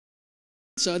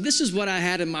So this is what I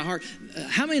had in my heart.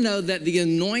 How many know that the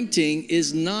anointing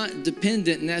is not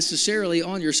dependent necessarily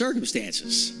on your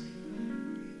circumstances?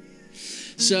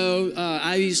 So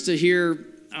I used to hear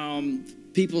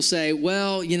people say,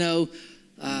 well, and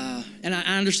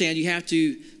I understand you have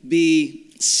to be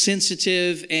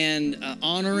sensitive and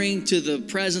honoring to the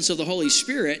presence of the Holy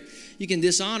Spirit. You can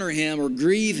dishonor him or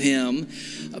grieve him,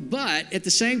 but at the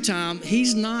same time,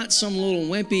 he's not some little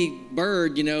wimpy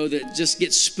bird, that just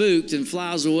gets spooked and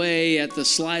flies away at the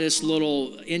slightest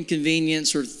little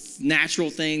inconvenience or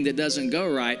natural thing that doesn't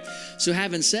go right. So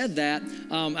having said that,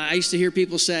 I used to hear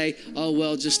people say, oh,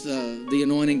 well, just the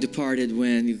anointing departed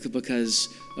because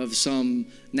of some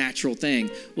natural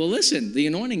thing. Well, listen, the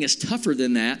anointing is tougher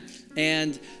than that.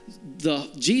 And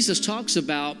Jesus talks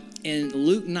about in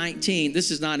Luke 19,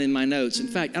 this is not in my notes. In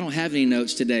fact, I don't have any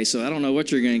notes today, so I don't know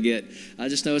what you're going to get. I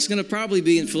just know it's going to probably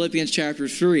be in Philippians chapter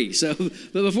 3.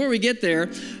 But before we get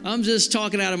there, I'm just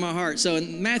talking out of my heart. So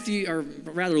in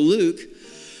Luke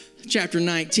chapter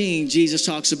 19, Jesus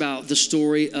talks about the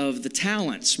story of the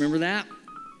talents. Remember that?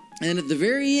 And at the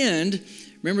very end,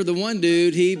 remember the one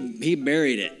dude, he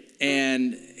buried it.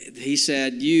 And he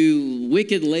said, you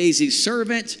wicked, lazy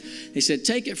servant. He said,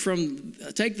 take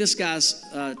this guy's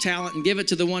talent and give it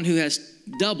to the one who has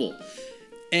double.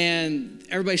 And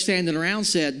everybody standing around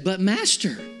said, but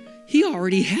master, he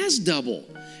already has double.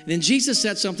 And then Jesus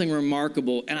said something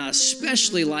remarkable, and I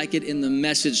especially like it in the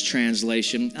Message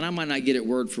translation. And I might not get it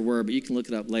word for word, but you can look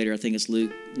it up later. I think it's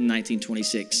Luke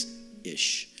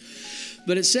 19:26-ish.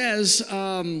 But it says,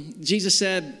 Jesus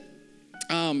said,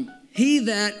 he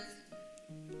that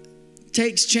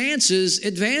takes chances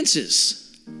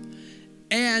advances.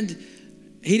 And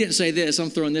he didn't say this, I'm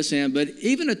throwing this in, but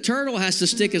even a turtle has to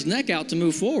stick his neck out to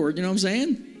move forward. You know what I'm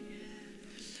saying?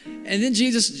 And then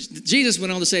Jesus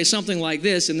went on to say something like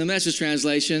this in the Message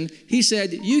translation. He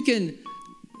said, you can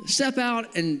step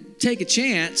out and take a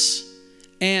chance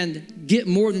and get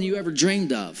more than you ever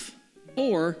dreamed of.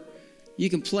 Or you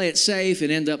can play it safe and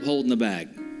end up holding the bag.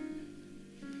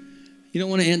 You don't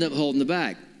want to end up holding the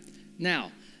bag.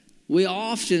 Now, we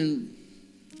often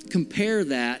compare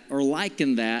that or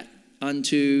liken that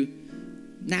unto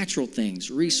natural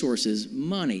things, resources,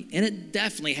 money. And it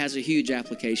definitely has a huge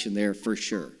application there for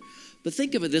sure. But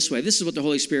think of it this way. This is what the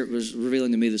Holy Spirit was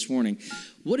revealing to me this morning.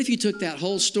 What if you took that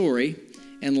whole story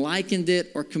and likened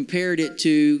it or compared it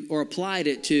to or applied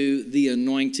it to the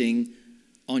anointing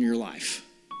on your life?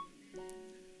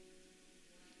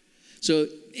 So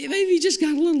maybe you just got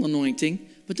a little anointing,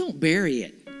 but don't bury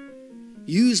it.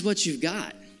 Use what you've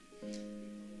got.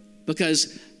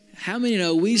 Because how many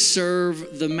know we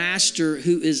serve the master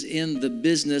who is in the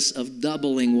business of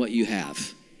doubling what you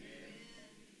have?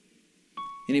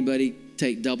 Anybody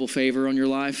take double favor on your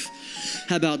life?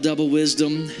 How about double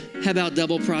wisdom? How about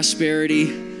double prosperity?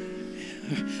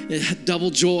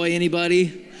 Double joy,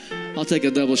 anybody? I'll take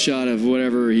a double shot of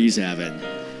whatever he's having.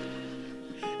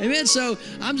 Amen. So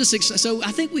I'm just excited. So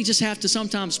I think we just have to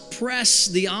sometimes press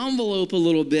the envelope a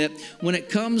little bit when it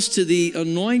comes to the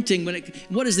anointing.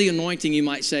 What is the anointing, you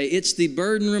might say? It's the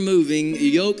burden-removing,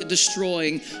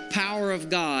 yoke-destroying power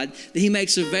of God that he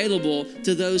makes available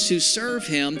to those who serve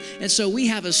him. And so we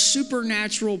have a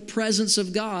supernatural presence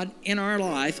of God in our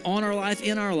life, on our life,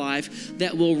 in our life,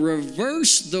 that will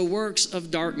reverse the works of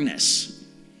darkness.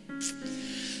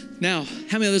 Now,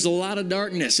 how many of there's a lot of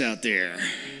darkness out there?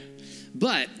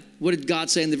 But what did God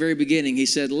say in the very beginning? He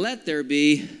said, let there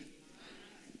be.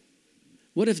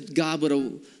 What if God would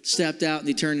have stepped out in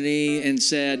eternity and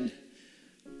said,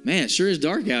 man, it sure is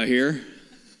dark out here.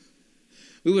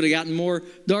 We would have gotten more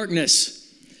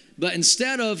darkness. But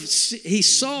instead of, he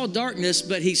saw darkness,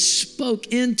 but he spoke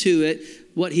into it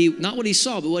not what he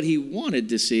saw, but what he wanted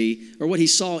to see, or what he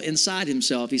saw inside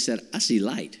himself. He said, I see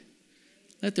light.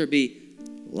 Let there be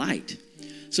light.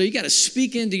 So you got to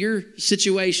speak into your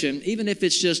situation, even if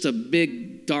it's just a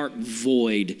big, dark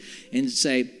void, and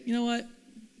say, you know what?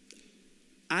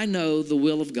 I know the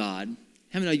will of God.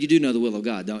 How many know you do know the will of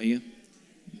God, don't you?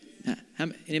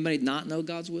 Anybody not know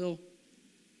God's will?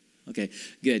 Okay,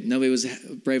 good. Nobody was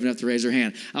brave enough to raise their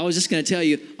hand. I was just going to tell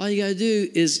you, all you got to do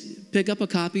is pick up a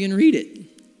copy and read it.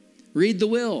 Read the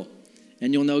will,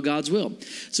 and you'll know God's will.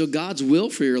 So God's will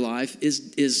for your life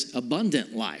is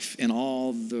abundant life and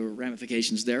all the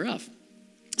ramifications thereof.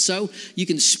 So you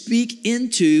can speak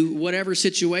into whatever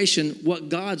situation what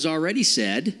God's already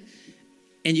said,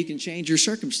 and you can change your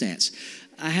circumstance.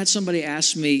 I had somebody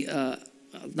ask me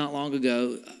not long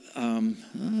ago,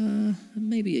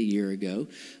 maybe a year ago,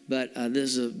 but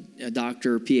there's a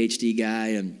doctor, PhD guy,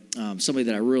 and somebody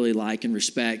that I really like and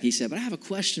respect. He said, but I have a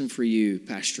question for you,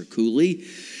 Pastor Cooley,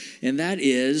 and that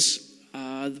is,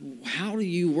 how do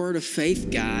you word of faith,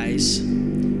 guys?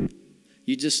 And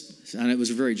it was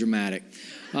very dramatic.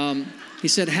 He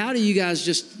said, how do you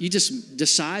guys you just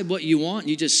decide what you want, and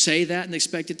you just say that and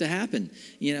expect it to happen?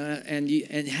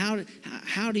 And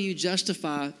how do you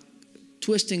justify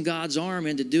twisting God's arm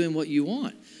into doing what you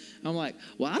want? I'm like,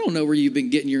 well, I don't know where you've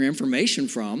been getting your information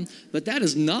from, but that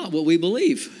is not what we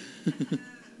believe.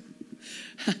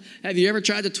 Have you ever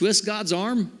tried to twist God's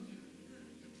arm?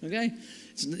 Okay?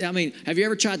 Have you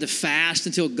ever tried to fast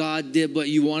until God did what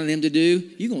you wanted him to do?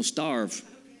 You're going to starve.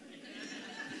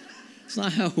 It's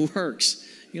not how it works.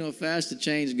 You don't fast to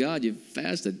change God. You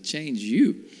fast to change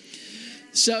you.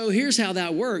 So here's how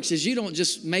that works, is you don't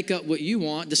just make up what you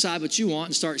want, decide what you want,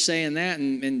 and start saying that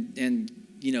and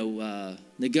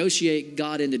negotiate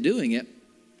God into doing it.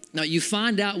 Now, you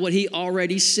find out what he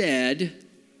already said,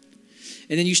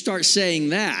 and then you start saying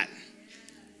that,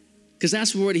 because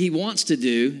that's what he wants to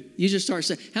do. You just start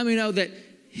saying, how many know that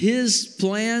his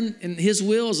plan and his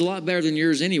will is a lot better than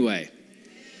yours anyway?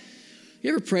 You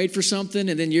ever prayed for something,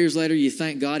 and then years later you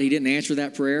thank God he didn't answer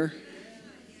that prayer?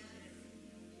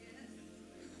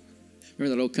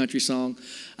 Remember that old country song?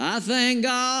 I thank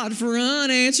God for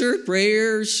unanswered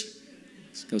prayers.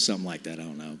 Let's go something like that. I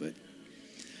don't know. But,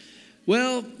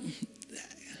 well,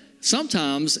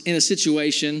 sometimes in a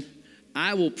situation,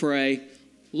 I will pray,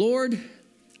 Lord,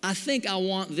 I think I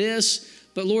want this,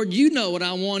 but Lord, you know what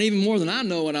I want even more than I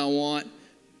know what I want.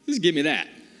 Just give me that.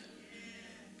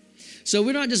 So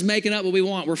we're not just making up what we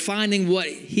want. We're finding what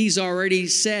he's already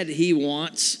said he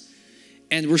wants,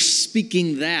 and we're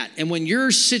speaking that. And when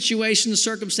your situation and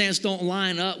circumstance don't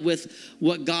line up with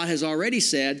what God has already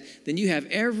said, then you have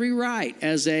every right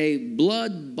as a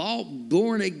blood-bought,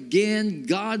 born-again,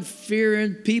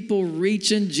 God-fearing,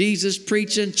 people-reaching,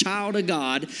 Jesus-preaching child of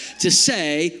God to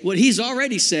say what he's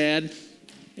already said,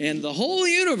 and the whole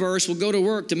universe will go to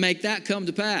work to make that come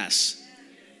to pass.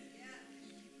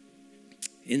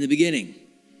 In the beginning,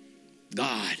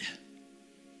 God.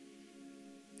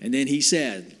 And then he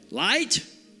said, light,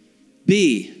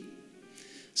 be.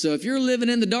 So if you're living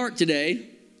in the dark today,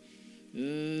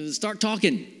 start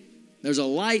talking. There's a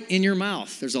light in your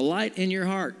mouth. There's a light in your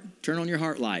heart. Turn on your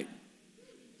heart light.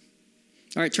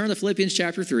 All right, turn to Philippians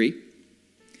chapter 3.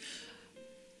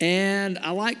 And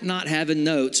I like not having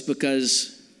notes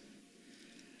because,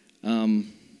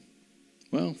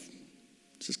 it's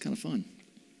just kind of fun.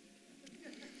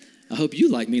 I hope you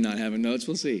like me not having notes.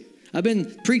 We'll see. I've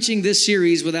been preaching this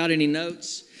series without any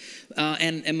notes.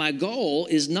 And my goal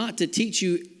is not to teach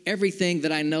you everything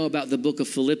that I know about the book of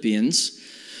Philippians,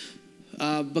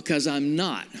 because I'm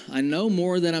not. I know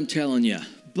more than I'm telling you.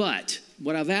 But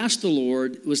what I've asked the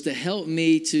Lord was to help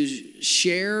me to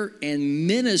share and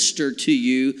minister to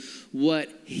you what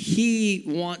he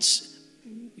wants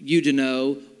you to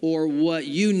know, or what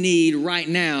you need right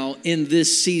now in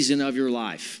this season of your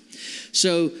life.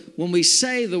 So when we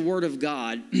say the Word of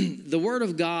God, the Word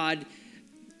of God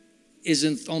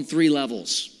is on three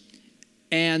levels.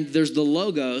 And there's the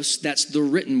Logos, that's the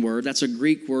written word. That's a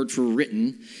Greek word for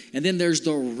written. And then there's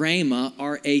the Rhema,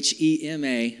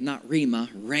 R-H-E-M-A, not Rhema,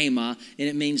 Rhema. And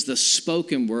it means the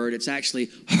spoken word. It's actually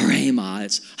Rhema.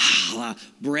 It's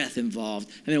breath involved.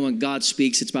 And then when God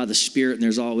speaks, it's by the Spirit, and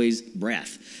there's always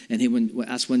breath. And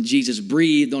that's when Jesus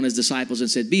breathed on his disciples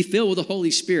and said, be filled with the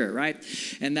Holy Spirit, right?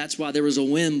 And that's why there was a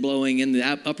wind blowing in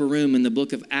the upper room in the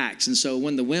book of Acts. And so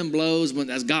when the wind blows,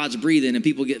 that's God's breathing, and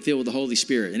people get filled with the Holy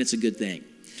Spirit, and it's a good thing.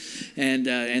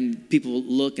 And people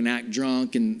look and act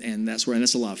drunk, and that's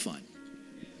a lot of fun.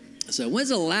 So when's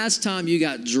the last time you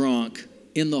got drunk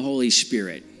in the Holy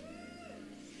Spirit?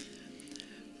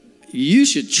 You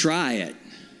should try it.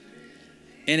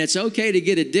 And it's okay to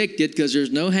get addicted because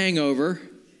there's no hangover.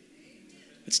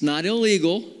 It's not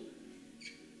illegal.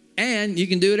 And you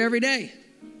can do it every day.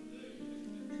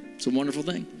 It's a wonderful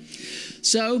thing.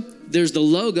 So there's the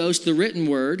Logos, the written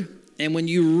word. And when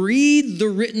you read the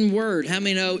written word, how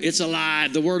many know it's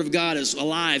alive? The word of God is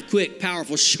alive, quick,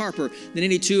 powerful, sharper than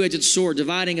any two-edged sword,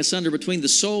 dividing asunder between the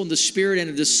soul and the spirit, and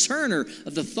a discerner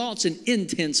of the thoughts and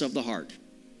intents of the heart.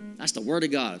 That's the word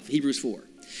of God, Hebrews 4.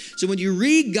 So when you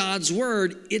read God's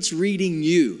word, it's reading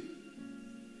you.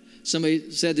 Somebody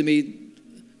said to me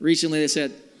recently, they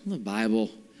said, the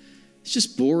Bible, it's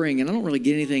just boring and I don't really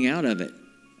get anything out of it.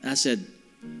 I said,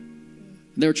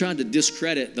 they were trying to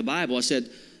discredit the Bible. I said,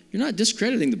 you're not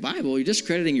discrediting the Bible, you're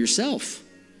discrediting yourself.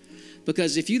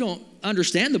 Because if you don't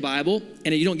understand the Bible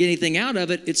and you don't get anything out of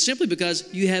it, it's simply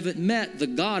because you haven't met the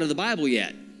God of the Bible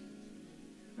yet.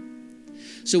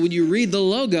 So when you read the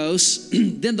Logos,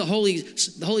 then the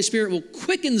Holy Spirit will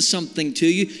quicken something to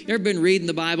you. You ever been reading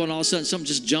the Bible and all of a sudden something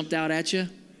just jumped out at you?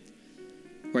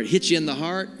 or it hits you in the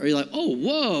heart, or you're like, oh,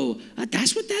 whoa,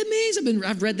 that's what that means?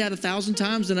 I've read that 1,000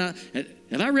 times, and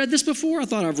have I read this before? I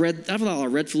thought I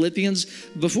read Philippians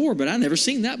before, but I've never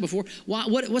seen that before.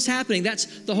 What's happening?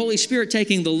 That's the Holy Spirit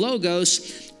taking the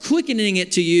Logos, quickening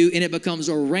it to you, and it becomes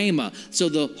a rhema. So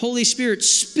the Holy Spirit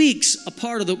speaks a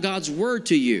part of God's Word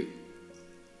to you.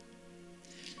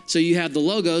 So you have the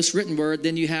Logos, written word,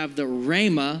 then you have the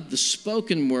rhema, the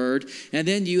spoken word, and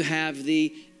then you have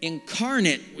the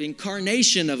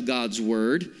incarnation of God's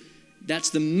Word. That's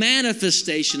the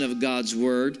manifestation of God's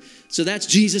Word. So that's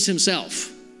Jesus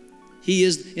himself. He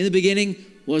is, in the beginning,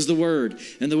 was the Word.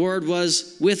 And the Word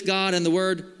was with God, and the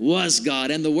Word was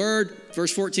God. And the Word,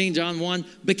 verse 14, John 1,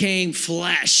 became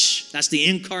flesh. That's the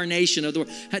incarnation of the Word.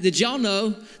 Did y'all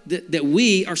know that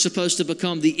we are supposed to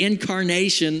become the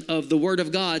incarnation of the Word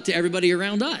of God to everybody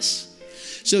around us?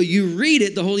 So you read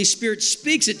it, the Holy Spirit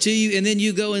speaks it to you, and then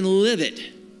you go and live it.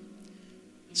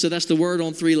 So that's the Word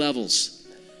on 3 levels.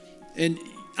 And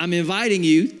I'm inviting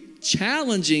you,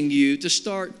 challenging you to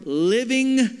start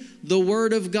living the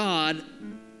Word of God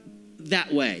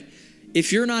that way.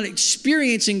 If you're not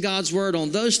experiencing God's Word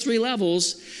on those 3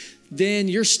 levels, then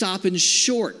you're stopping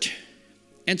short.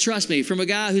 And trust me, from a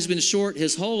guy who's been short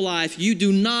his whole life, you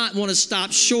do not want to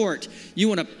stop short. You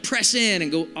want to press in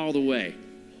and go all the way.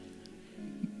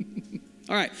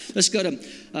 All right, let's go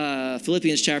to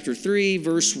Philippians chapter 3,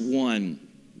 verse 1.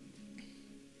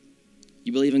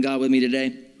 You believe in God with me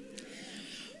today?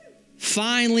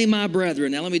 Finally, my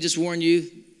brethren. Now, let me just warn you,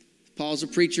 Paul's a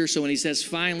preacher, so when he says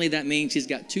finally, that means he's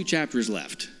got 2 chapters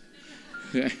left.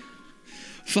 Okay?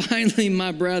 Finally,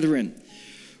 my brethren,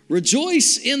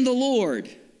 rejoice in the Lord.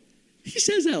 He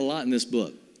says that a lot in this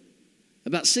book,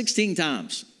 about 16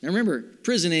 times. Now, remember,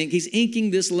 prison ink, he's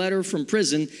inking this letter from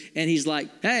prison, and he's like,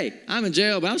 hey, I'm in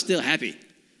jail, but I'm still happy.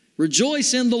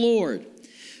 Rejoice in the Lord.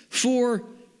 For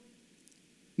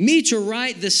me to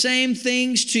write the same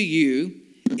things to you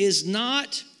is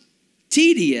not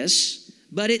tedious,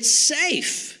 but it's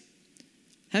safe.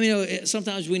 How many know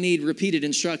sometimes we need repeated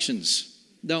instructions,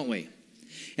 don't we?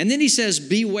 And then he says,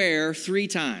 beware 3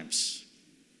 times.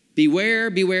 Beware,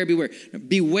 beware, beware.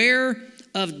 Beware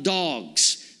of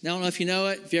dogs. Now, I don't know if you know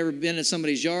it. If you've ever been in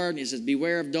somebody's yard and it says,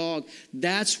 beware of dog.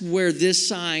 That's where that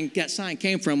sign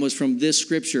came from, was from this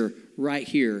scripture right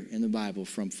here in the Bible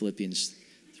from Philippians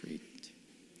 3.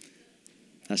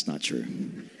 That's not true.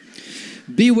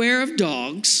 Beware of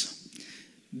dogs.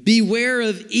 Beware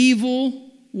of evil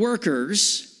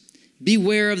workers.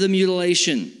 Beware of the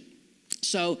mutilation.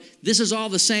 So this is all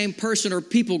the same person or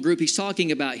people group he's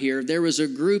talking about here. There was a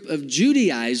group of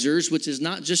Judaizers, which is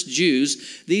not just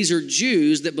Jews. These are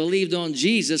Jews that believed on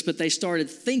Jesus, but they started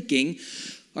thinking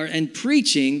and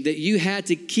preaching that you had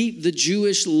to keep the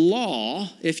Jewish law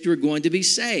if you were going to be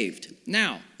saved.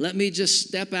 Now, let me just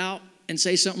step out and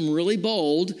say something really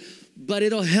bold, but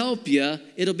it'll help you.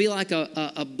 It'll be like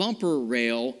a bumper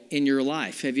rail in your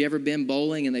life. Have you ever been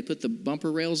bowling and they put the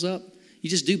bumper rails up? You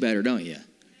just do better, don't you?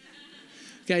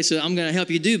 Okay, so I'm going to help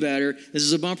you do better. This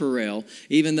is a bumper rail,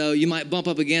 even though you might bump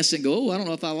up against it and go, oh, I don't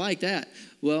know if I like that.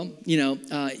 Well,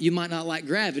 you might not like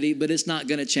gravity, but it's not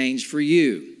going to change for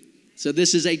you. So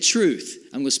this is a truth.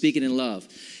 I'm going to speak it in love.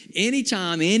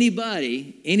 Anytime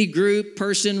anybody, any group,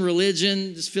 person,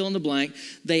 religion, just fill in the blank,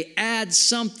 they add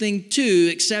something to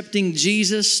accepting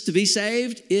Jesus to be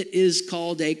saved, it is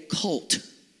called a cult.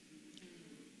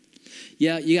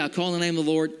 Yeah, you got to call on the name of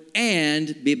the Lord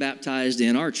and be baptized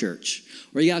in our church.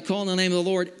 Or you got to call on the name of the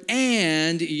Lord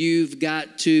and you've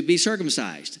got to be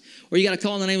circumcised. Or you got to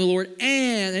call on the name of the Lord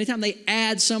and anytime they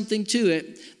add something to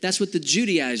it, that's what the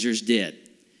Judaizers did.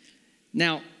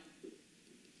 Now,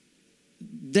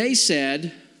 they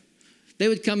said, they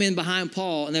would come in behind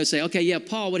Paul and they would say, okay, yeah,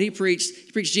 Paul, what he preached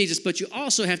Jesus, but you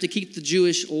also have to keep the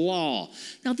Jewish law.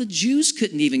 Now, the Jews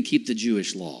couldn't even keep the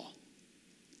Jewish law.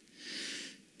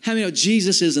 How many know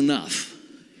Jesus is enough?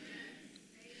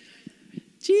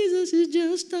 Jesus is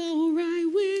just all right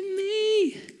with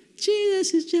me.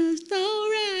 Jesus is just all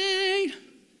right.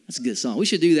 That's a good song. We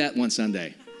should do that one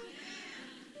Sunday.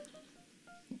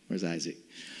 Where's Isaac?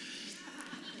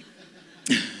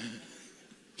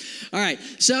 All right,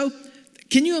 so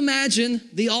can you imagine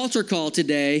the altar call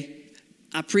today?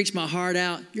 I preach my heart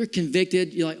out. You're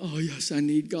convicted. You're like, oh, yes, I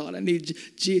need God. I want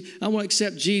to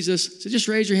accept Jesus. So just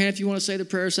raise your hand if you want to say the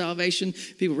prayer of salvation.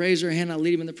 People raise their hand. I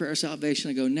lead them in the prayer of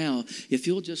salvation. I go, now, if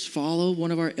you'll just follow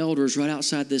one of our elders right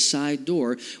outside this side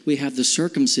door, we have the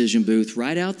circumcision booth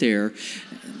right out there.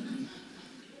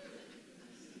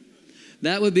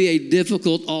 That would be a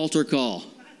difficult altar call.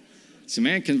 So,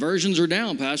 man, conversions are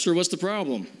down, Pastor. What's the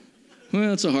problem?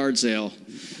 Well, it's a hard sale.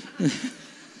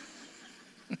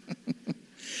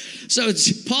 So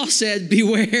Paul said,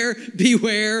 beware,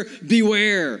 beware,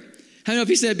 beware. How many of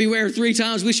you said beware 3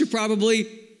 times? We should probably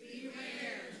beware.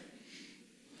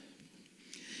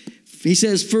 He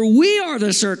says, for we are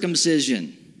the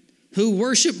circumcision who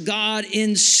worship God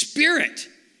in spirit.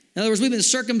 In other words, we've been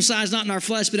circumcised not in our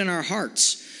flesh, but in our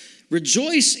hearts.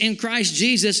 Rejoice in Christ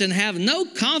Jesus and have no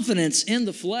confidence in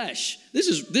the flesh.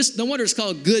 No wonder it's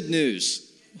called good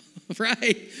news,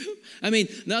 right? I mean,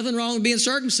 nothing wrong with being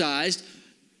circumcised.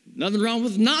 Nothing wrong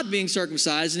with not being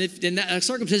circumcised. And that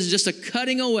circumcision is just a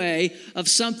cutting away of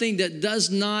something that does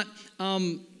not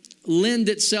lend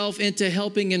itself into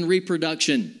helping in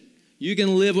reproduction. You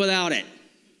can live without it.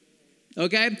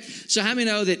 Okay? So how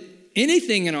many know that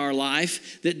anything in our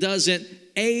life that doesn't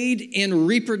aid in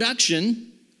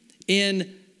reproduction,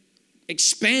 in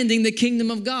expanding the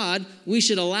kingdom of God, we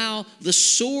should allow the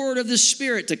sword of the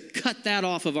Spirit to cut that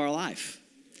off of our life.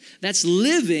 That's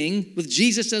living with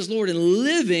Jesus as Lord and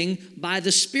living by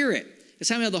the Spirit. It's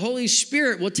how the Holy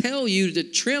Spirit will tell you to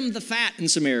trim the fat in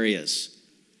some areas.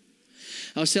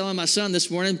 I was telling my son this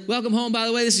morning, welcome home, by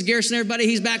the way. This is Garrison, everybody.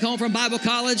 He's back home from Bible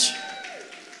college. I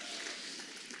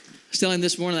was telling him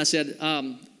this morning, I said,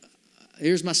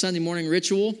 here's my Sunday morning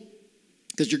ritual,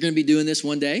 because you're going to be doing this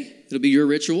one day. It'll be your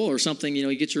ritual or something,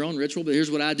 you get your own ritual. But here's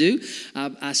what I do.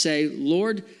 I say,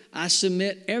 Lord, I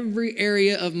submit every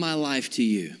area of my life to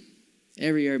you.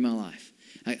 Every area of my life.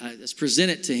 I just present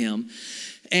it to him.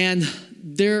 And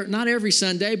not every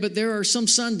Sunday, but there are some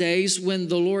Sundays when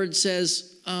the Lord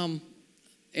says,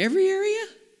 every area?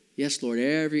 Yes, Lord,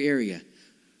 every area.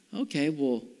 Okay,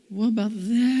 well, what about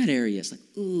that area? It's like,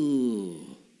 ooh.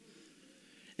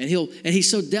 And he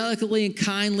so delicately and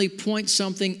kindly points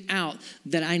something out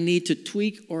that I need to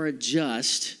tweak or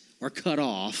adjust or cut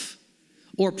off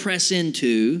or press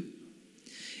into.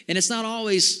 And it's not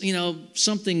always,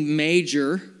 something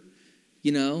major,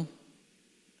 like,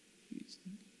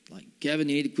 Kevin,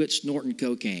 you need to quit snorting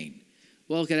cocaine.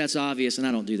 Well, okay, that's obvious, and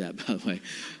I don't do that, by the way.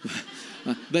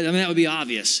 But, that would be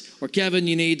obvious. Or, Kevin,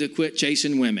 you need to quit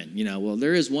chasing women. Well,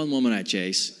 there is one woman I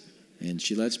chase, and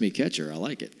she lets me catch her. I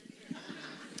like it.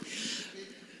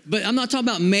 But I'm not talking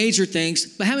about major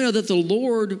things, but how many know that the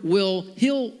Lord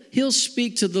He'll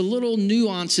speak to the little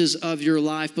nuances of your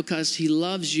life because He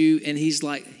loves you, and He's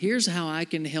like, here's how I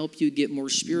can help you get more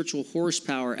spiritual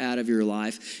horsepower out of your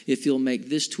life if you'll make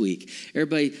this tweak.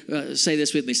 Everybody say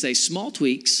this with me. Say, small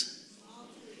tweaks,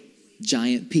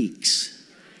 giant peaks.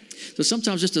 So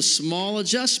sometimes just a small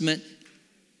adjustment,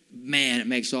 man, it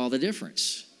makes all the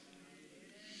difference.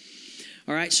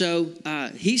 All right, so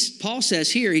Paul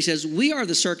says here, he says, we are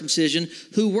the circumcision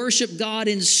who worship God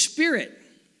in spirit.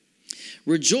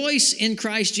 Rejoice in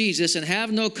Christ Jesus and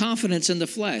have no confidence in the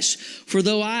flesh. For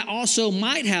though I also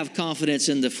might have confidence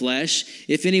in the flesh,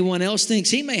 if anyone else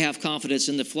thinks he may have confidence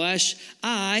in the flesh,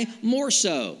 I more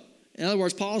so. In other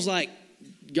words, Paul's like,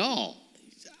 y'all,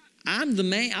 I'm the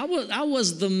man. I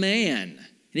was the man.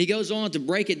 And he goes on to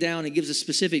break it down and gives us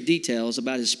specific details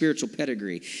about his spiritual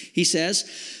pedigree. He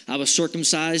says, I was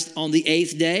circumcised on the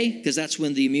 8th day, because that's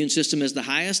when the immune system is the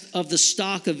highest, of the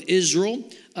stock of Israel.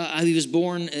 He was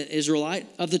born Israelite,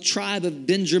 of the tribe of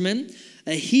Benjamin,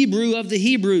 a Hebrew of the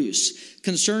Hebrews.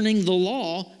 Concerning the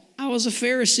law, I was a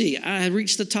Pharisee. I had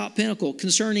reached the top pinnacle.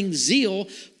 Concerning zeal,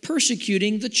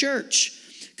 persecuting the church.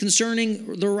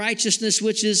 Concerning the righteousness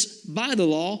which is by the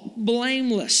law,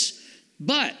 blameless.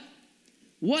 But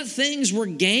what things were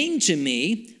gain to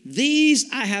me, these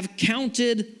I have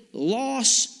counted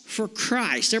loss for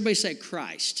Christ. Everybody say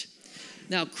Christ.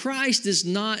 Now, Christ is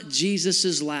not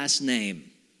Jesus' last name.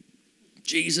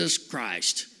 Jesus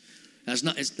Christ.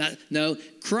 No,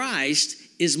 Christ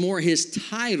is more his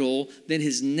title than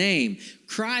his name.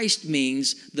 Christ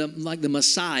means like the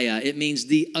Messiah. It means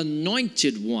the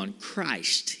anointed one,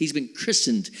 Christ. He's been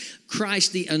christened.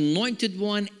 Christ, the anointed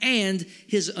one, and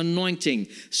his anointing.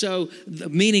 So,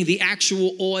 meaning the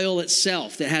actual oil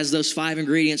itself that has those 5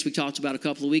 ingredients we talked about a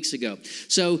couple of weeks ago.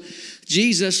 So,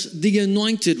 Jesus, the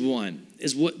anointed one,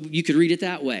 is what you could read it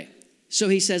that way. So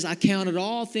he says, I counted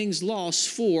all things lost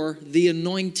for the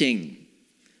anointing.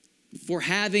 For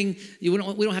having, we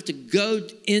don't have to go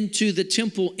into the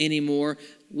temple anymore.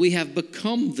 We have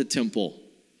become the temple.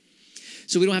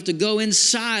 So we don't have to go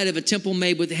inside of a temple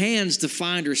made with hands to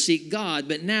find or seek God.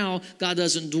 But now God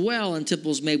doesn't dwell in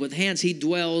temples made with hands. He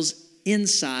dwells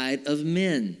inside of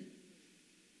men.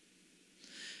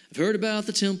 I've heard about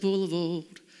the temple of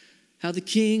old, how the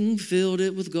king filled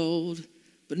it with gold.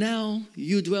 But now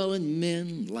you dwell in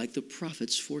men like the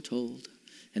prophets foretold.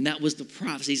 And that was the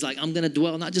prophecy. He's like, I'm going to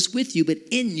dwell not just with you, but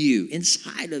in you,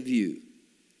 inside of you.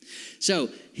 So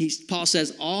Paul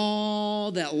says,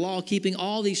 all that law keeping,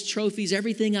 all these trophies,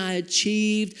 everything I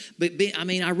achieved,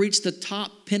 I reached the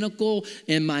top pinnacle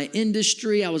in my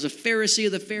industry. I was a Pharisee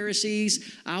of the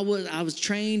Pharisees. I was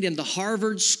trained in the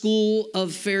Harvard School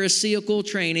of Pharisaical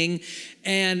training,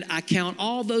 and I count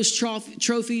all those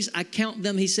trophies. I count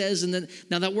them, he says, and then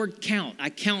now that word count, I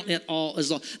count it all as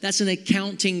law. That's an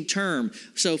accounting term.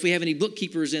 So if we have any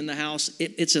bookkeepers in the house,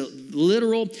 it's a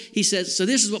literal. He says, so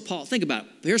this is what Paul, think about it.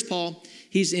 Here's Paul.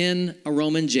 He's in a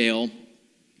Roman jail.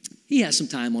 He has some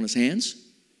time on his hands.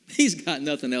 He's got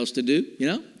nothing else to do, you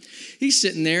know. He's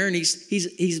sitting there and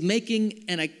he's making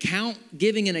an account,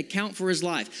 giving an account for his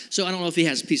life. So I don't know if he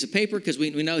has a piece of paper because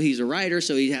we know he's a writer,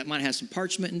 so he might have some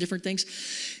parchment and different things.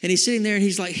 And he's sitting there and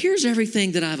he's like, here's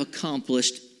everything that I've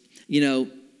accomplished. You know,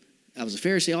 I was a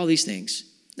Pharisee, all these things.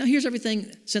 Now here's everything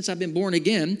since I've been born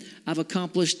again I've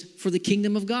accomplished for the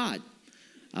kingdom of God.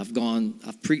 I've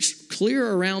preached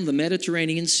clear around the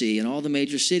Mediterranean Sea in all the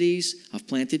major cities. I've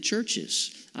planted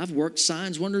churches. I've worked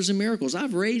signs, wonders, and miracles.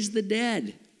 I've raised the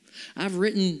dead. I've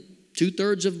written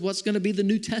 2/3 of what's going to be the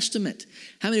New Testament.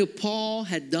 How many of Paul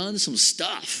had done some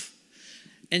stuff?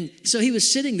 And so he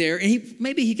was sitting there, and he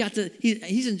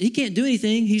can't do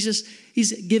anything.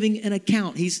 He's giving an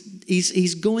account.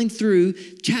 He's going through,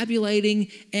 tabulating,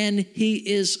 and he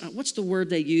is, what's the word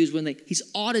they use when he's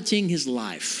auditing his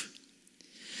life.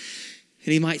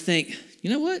 And he might think,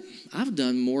 you know what? I've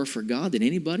done more for God than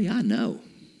anybody I know.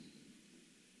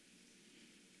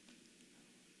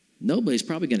 Nobody's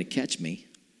probably going to catch me.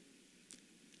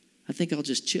 I think I'll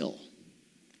just chill.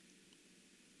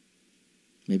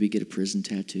 Maybe get a prison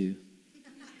tattoo.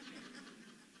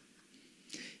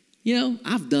 You know,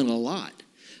 I've done a lot.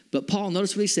 But Paul,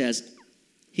 notice what he says.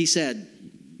 He said,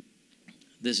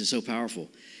 this is so powerful.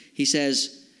 He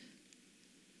says,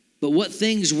 but what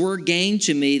things were gained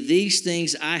to me, these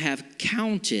things I have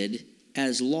counted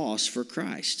as loss for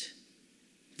Christ.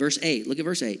 Verse 8, look at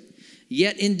verse 8.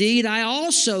 Yet indeed I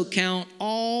also count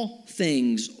all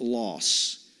things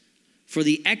loss for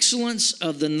the excellence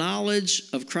of the knowledge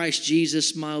of Christ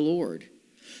Jesus my Lord,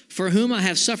 for whom I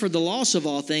have suffered the loss of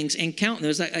all things, and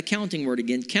there's that accounting word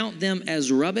again, count them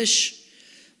as rubbish.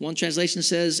 One translation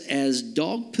says as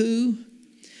dog poo,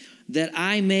 that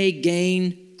I may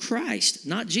gain Christ,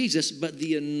 not Jesus, but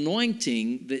the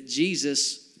anointing that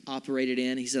Jesus operated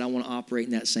in. He said, I want to operate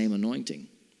in that same anointing.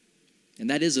 And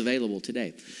that is available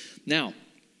today. Now,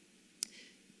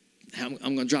 I'm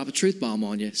going to drop a truth bomb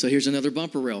on you. So here's another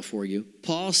bumper rail for you.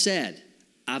 Paul said,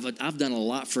 I've done a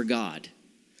lot for God,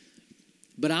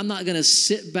 but I'm not going to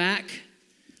sit back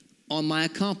on my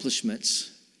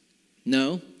accomplishments.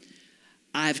 No,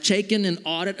 I've taken an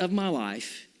audit of my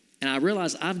life, and I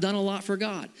realize I've done a lot for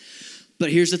God.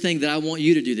 But here's the thing that I want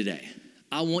you to do today.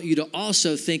 I want you to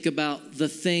also think about the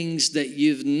things that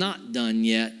you've not done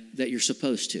yet that you're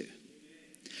supposed to.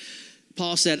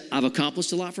 Paul said, I've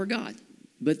accomplished a lot for God,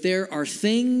 but there are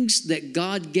things that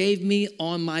God gave me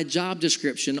on my job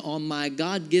description, on my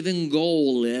God-given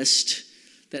goal list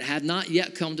that have not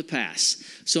yet come to pass.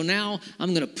 So now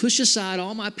I'm going to push aside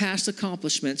all my past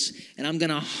accomplishments, and I'm going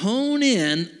to hone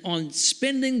in on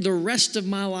spending the rest of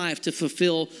my life to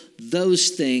fulfill those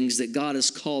things that God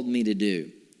has called me to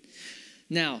do.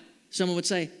 Now, someone would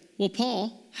say, well,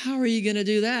 Paul, how are you going to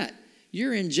do that?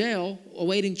 You're in jail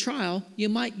awaiting trial. You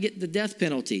might get the death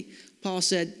penalty. Paul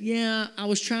said, yeah, I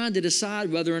was trying to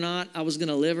decide whether or not I was going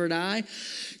to live or die.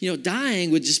 You know,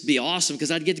 dying would just be awesome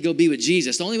because I'd get to go be with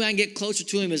Jesus. The only way I can get closer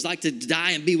to him is like to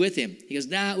die and be with him. He goes,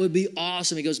 that would be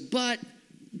awesome. He goes, but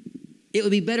it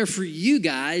would be better for you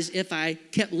guys if I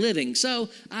kept living. So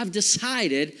I've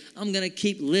decided I'm going to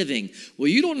keep living. Well,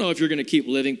 you don't know if you're going to keep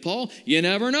living, Paul. You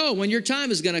never know when your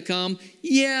time is going to come.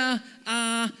 Yeah,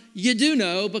 you do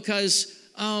know because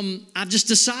I've just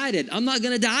decided I'm not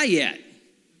going to die yet.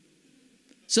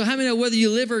 So how many know whether you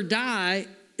live or die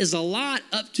is a lot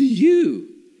up to you?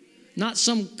 Not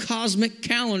some cosmic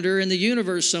calendar in the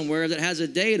universe somewhere that has a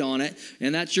date on it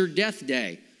and that's your death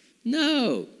day.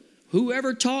 No.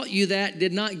 Whoever taught you that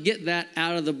did not get that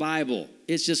out of the Bible.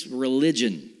 It's just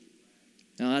religion.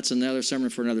 Now, that's another sermon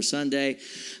for another Sunday.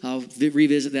 I'll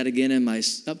revisit that again in my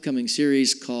upcoming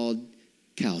series called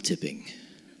Cow Tipping.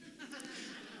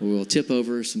 We'll tip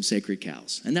over some sacred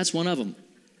cows. And that's one of them.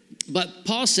 But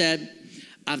Paul said,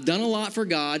 I've done a lot for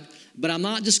God, but I'm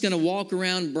not just going to walk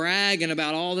around bragging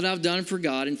about all that I've done for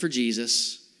God and for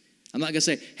Jesus. I'm not going to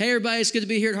say, hey, everybody, it's good to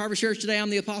be here at Harvest Church today. I'm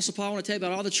the Apostle Paul. I want to tell you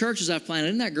about all the churches I've planted.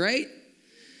 Isn't that great?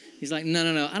 He's like,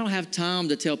 no. I don't have time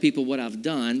to tell people what I've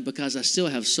done because I still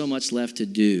have so much left to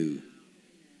do.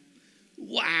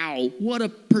 Wow, what a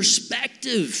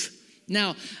perspective.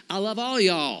 Now, I love all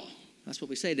y'all. That's what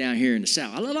we say down here in the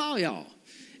South. I love all y'all.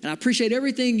 And I appreciate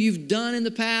everything you've done in the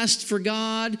past for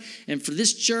God and for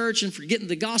this church and for getting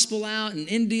the gospel out in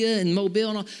India and Mobile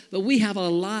and all. But we have a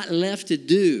lot left to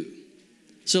do.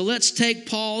 So let's take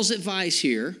Paul's advice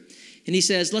here. And he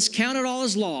says, let's count it all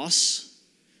as loss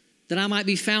that I might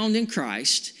be found in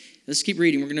Christ. Let's keep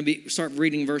reading. We're going to start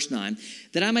reading verse 9.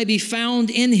 That I may be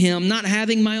found in him, not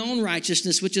having my own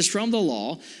righteousness, which is from the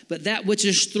law, but that which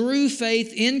is through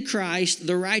faith in Christ,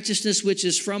 the righteousness which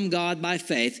is from God by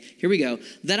faith. Here we go.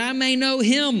 That I may know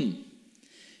him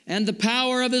and the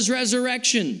power of his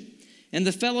resurrection and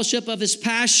the fellowship of his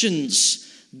passions,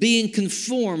 being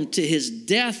conformed to his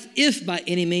death, if by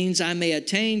any means I may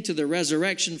attain to the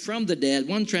resurrection from the dead.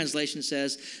 One translation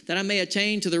says, that I may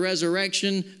attain to the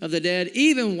resurrection of the dead,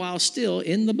 even while still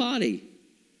in the body.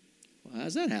 Well, how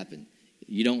does that happen?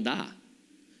 You don't die.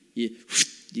 You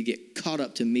get caught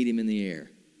up to meet him in the air.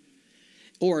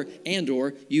 Or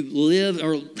you live,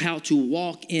 or how to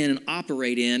walk in and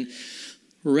operate in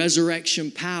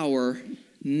resurrection power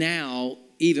now,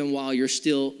 even while you're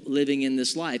still living in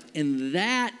this life. And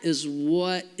that is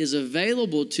what is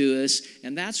available to us,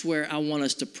 and that's where I want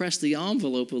us to press the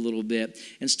envelope a little bit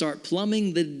and start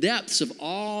plumbing the depths of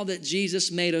all that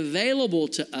Jesus made available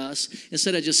to us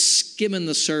instead of just skimming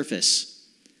the surface.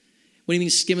 What do you mean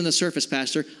skimming the surface,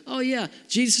 Pastor? Oh yeah,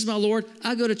 Jesus is my Lord.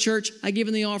 I go to church, I give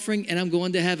him the offering, and I'm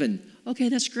going to heaven. Okay,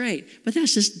 that's great, but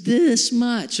that's just this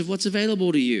much of what's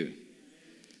available to you.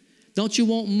 Don't you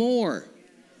want more?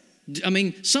 I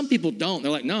mean, some people don't.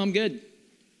 They're like, no, I'm good.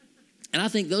 And I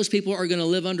think those people are going to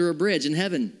live under a bridge in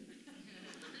heaven.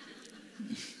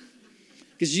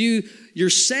 Because you're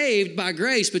saved by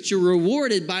grace, but you're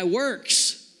rewarded by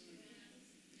works.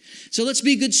 So let's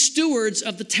be good stewards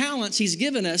of the talents he's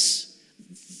given us,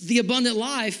 the abundant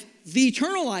life, the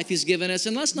eternal life he's given us.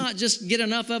 And let's not just get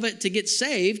enough of it to get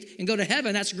saved and go to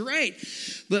heaven. That's great.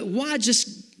 But why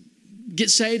just get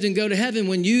saved and go to heaven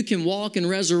when you can walk in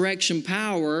resurrection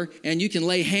power and you can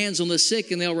lay hands on the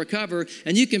sick and they'll recover,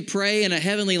 and you can pray in a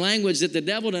heavenly language that the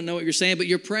devil doesn't know what you're saying, but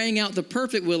you're praying out the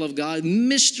perfect will of God,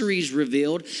 mysteries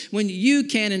revealed, when you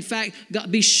can, in fact,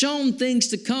 be shown things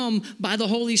to come by the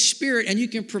Holy Spirit, and you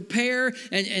can prepare,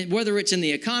 and whether it's in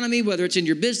the economy, whether it's in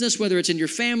your business, whether it's in your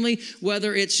family,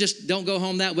 whether it's just don't go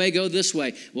home that way, go this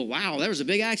way. Well, wow, there was a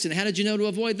big accident. How did you know to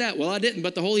avoid that? Well, I didn't,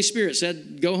 but the Holy Spirit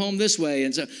said go home this way.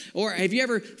 And so, or have you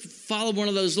ever followed one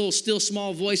of those little still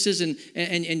small voices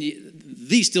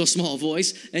the still small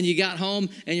voice, and you got home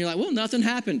and you're like, well, nothing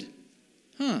happened.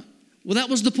 Well, that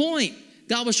was the point.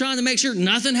 God was trying to make sure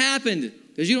nothing happened,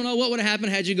 because you don't know what would have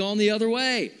happened had you gone the other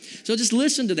way. So just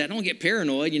listen to that. Don't get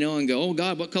paranoid, and go, oh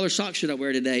God, what color socks should I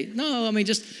wear today? No, I mean,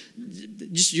 just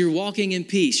you're walking in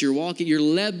peace. You're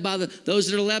led by those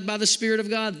that are led by the Spirit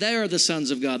of God. They are the sons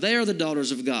of God. They are the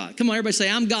daughters of God. Come on, everybody say,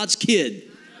 I'm God's kid.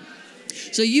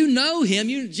 So you know him.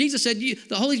 Jesus said,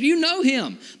 the Holy Spirit, you know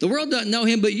him. The world doesn't know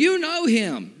him, but you know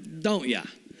him, don't you?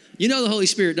 You know the Holy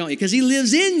Spirit, don't you? Because he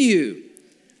lives in you.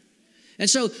 And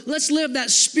so let's live that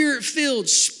Spirit-filled,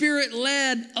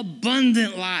 Spirit-led,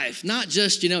 abundant life. Not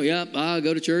just, I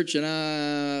go to church and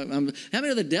how many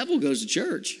of the devil goes to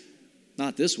church?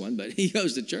 Not this one, but he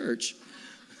goes to church.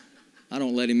 I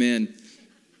don't let him in.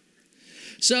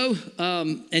 So,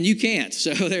 and you can't.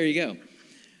 So there you go.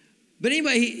 But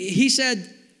anyway, he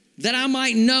said that I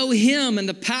might know him and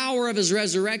the power of his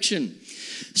resurrection.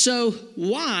 So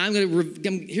why?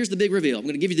 Here's the big reveal. I'm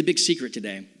going to give you the big secret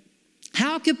today.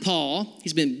 How could Paul,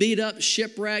 he's been beat up,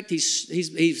 shipwrecked,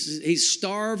 he's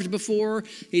starved before,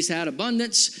 he's had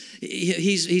abundance,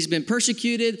 he's been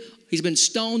persecuted, he's been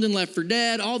stoned and left for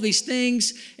dead, all these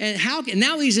things, and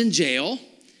now he's in jail.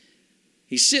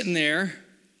 He's sitting there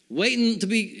waiting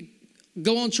to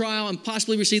go on trial and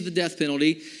possibly receive the death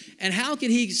penalty. And how can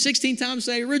he 16 times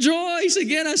say, rejoice?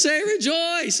 Again, I say,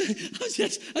 rejoice.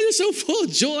 I'm just so full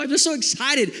of joy. I'm just so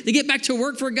excited to get back to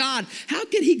work for God. How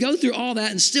can he go through all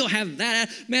that and still have that?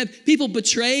 Man, people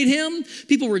betrayed him.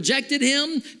 People rejected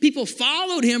him. People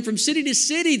followed him from city to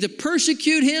city to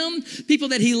persecute him. People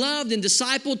that he loved and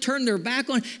discipled turned their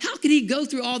back on. How could he go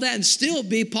through all that and still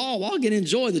be Paul, walking in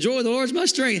joy? The joy of the Lord is my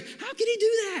strength. How could he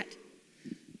do that?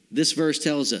 This verse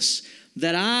tells us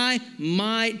that I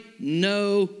might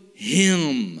know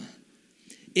him.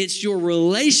 It's your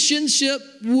relationship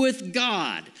with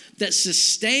God that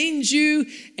sustains you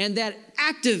and that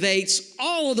activates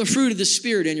all of the fruit of the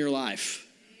Spirit in your life.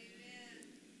 Amen.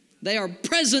 They are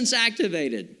presence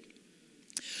activated.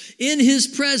 In his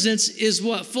presence is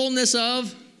what? Fullness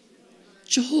of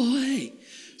joy.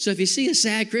 So if you see a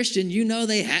sad Christian, you know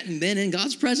they hadn't been in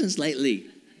God's presence lately.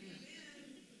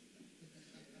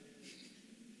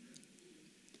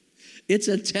 It's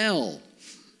a tell.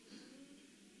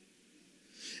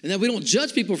 And then we don't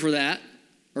judge people for that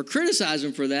or criticize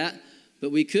them for that,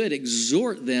 but we could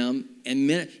exhort them. And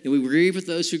we grieve with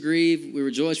those who grieve. We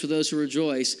rejoice with those who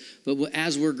rejoice. But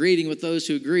as we're grieving with those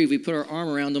who grieve, we put our arm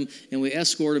around them and we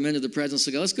escort them into the presence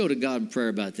of God. Let's go to God in prayer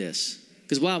about this.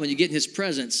 Because, wow, when you get in his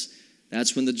presence,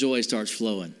 that's when the joy starts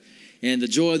flowing. And the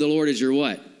joy of the Lord is your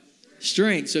what?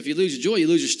 Strength. So if you lose your joy, you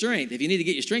lose your strength. If you need to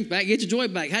get your strength back, get your joy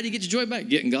back. How do you get your joy back?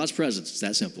 Get in God's presence. It's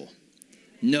that simple.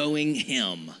 Knowing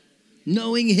him.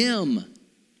 Knowing him.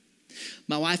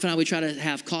 My wife and I, we try to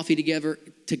have coffee together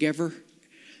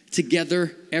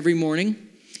every morning.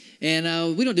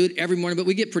 And we don't do it every morning, but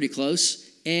we get pretty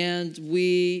close. And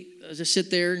we just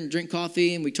sit there and drink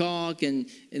coffee and we talk. And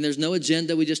there's no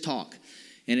agenda. We just talk.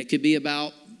 And it could be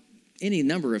about any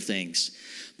number of things.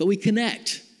 But we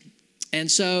connect. And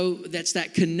so that's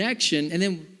that connection. And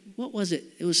then what was it?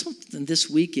 It was something this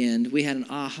weekend. We had an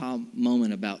aha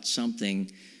moment about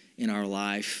something in our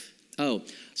life. Oh,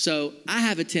 so I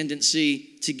have a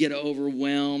tendency to get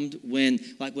overwhelmed when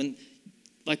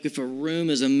if a room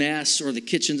is a mess or the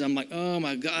kitchen's, I'm like, oh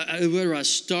my God, where do I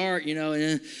start?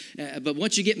 But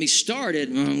once you get me started,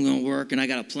 I'm going to work and I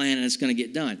got a plan and it's going to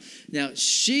get done. Now,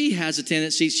 she has a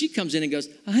tendency, she comes in and goes,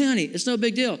 oh, hey, honey, it's no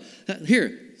big deal.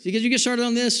 Here, you get started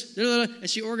on this, and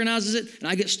she organizes it, and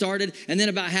I get started, and then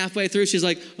about halfway through, she's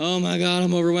like, oh my God,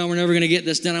 I'm overwhelmed, we're never going to get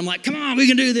this done. I'm like, come on, we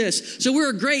can do this. So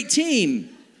we're a great team.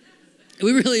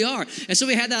 We really are. And so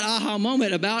we had that aha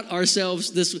moment about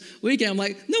ourselves this weekend. I'm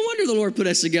like, no wonder the Lord put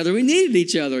us together. We needed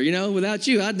each other. Without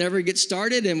you, I'd never get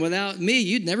started. And without me,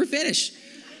 you'd never finish.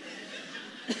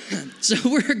 So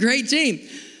we're a great team.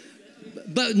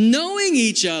 But knowing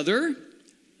each other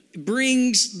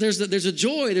there's a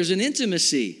joy, there's an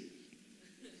intimacy.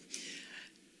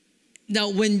 Now,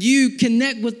 when you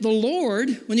connect with the Lord,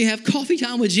 when you have coffee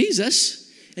time with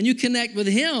Jesus and you connect with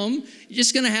him, you're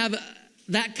just going to have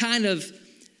that kind of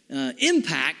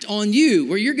impact on you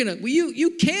where you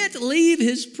can't leave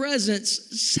his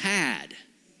presence sad.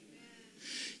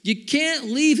 You can't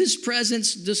leave his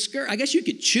presence discouraged. I guess you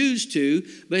could choose to,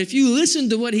 but if you listen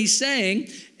to what he's saying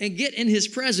and get in his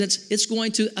presence, it's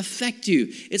going to affect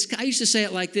you. I used to say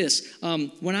it like this.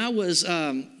 When I was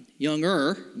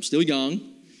younger, I'm still young,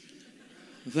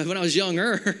 but when I was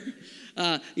younger,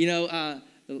 the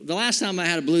last time I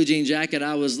had a blue jean jacket,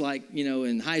 I was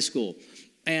in high school.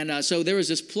 And so there was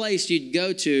this place you'd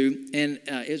go to, and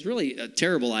it was really a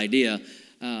terrible idea.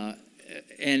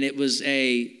 And it was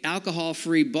a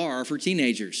alcohol-free bar for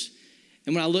teenagers.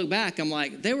 And when I look back, I'm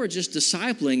like, they were just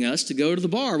discipling us to go to the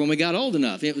bar when we got old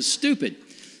enough. It was stupid.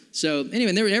 So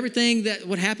anyway, everything that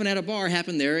would happen at a bar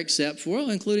happened there except for,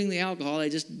 including the alcohol. They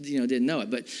just, didn't know it.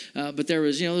 But there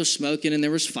was, there was smoking and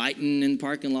there was fighting in the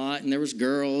parking lot and there was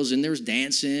girls and there was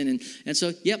dancing. And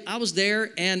so, yep, I was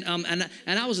there. And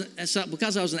I was,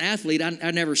 because I was an athlete,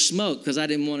 I never smoked because I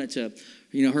didn't want it to,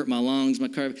 hurt my lungs, my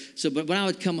car. So, but when I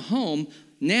would come home,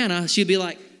 Nana, she'd be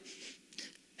like,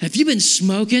 have you been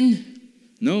smoking?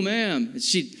 No, ma'am. And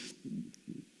she'd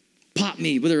pop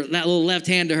me with that little left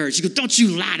hand to her. She goes, don't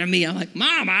you lie to me. I'm like,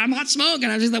 Mom, I'm not smoking.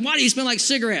 I was just like, why do you smell like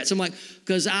cigarettes? I'm like,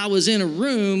 because I was in a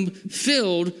room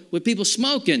filled with people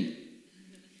smoking.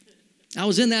 I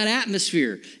was in that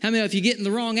atmosphere. How many if you get in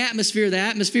the wrong atmosphere, the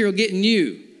atmosphere will get in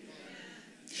you?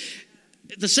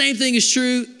 The same thing is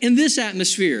true in this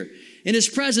atmosphere. In his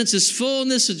presence is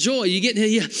fullness of joy.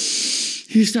 You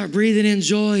start breathing in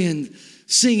joy and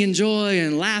singing joy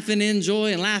and laughing in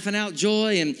joy and laughing out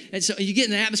joy. And so you get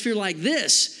in an atmosphere like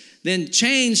this, then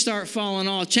chains start falling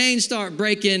off, chains start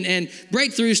breaking, and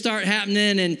breakthroughs start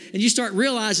happening, and you start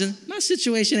realizing, my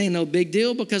situation ain't no big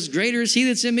deal because greater is he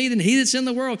that's in me than he that's in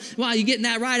the world. Wow, you get in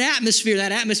that right atmosphere,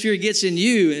 that atmosphere gets in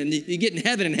you, and you get in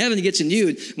heaven, and heaven gets in you.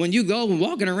 And when you go and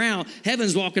walking around,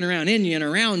 heaven's walking around in you and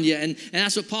around you, and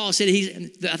that's what Paul said.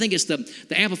 I think it's the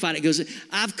Amplified. It goes,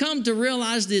 I've come to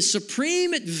realize the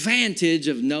supreme advantage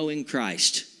of knowing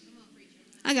Christ.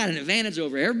 I got an advantage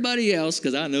over everybody else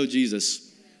because I know Jesus.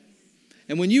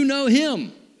 And when you know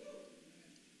him,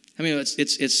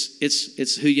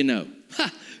 it's who you know.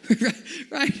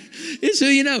 Right? It's who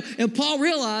you know. And Paul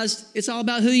realized it's all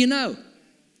about who you know.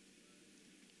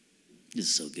 This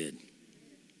is so good.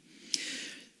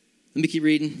 Let me keep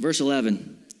reading. Verse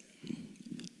 11.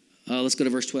 Let's go to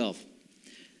verse 12.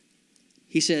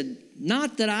 He said,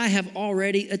 not that I have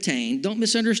already attained. Don't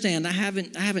misunderstand. I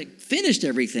haven't finished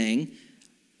everything.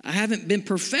 I haven't been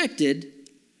perfected.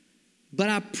 But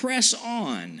I press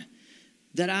on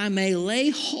that I may lay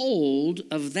hold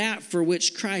of that for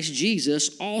which Christ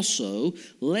Jesus also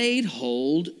laid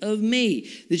hold of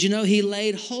me. Did you know he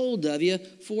laid hold of you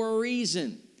for a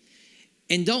reason?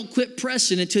 And don't quit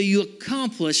pressing until you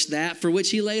accomplish that for which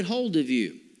he laid hold of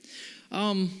you.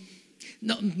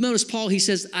 No, notice Paul, he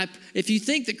says, if you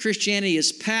think that Christianity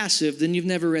is passive, then you've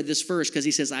never read this verse, because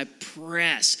he says, I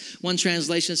press. One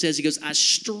translation says, he goes, I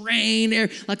strain,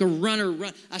 like a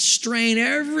runner, I strain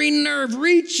every nerve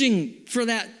reaching for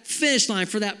that finish line,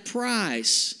 for that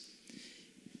prize.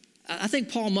 I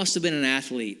think Paul must have been an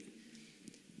athlete,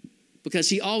 because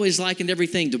he always likened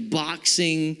everything to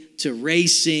boxing, to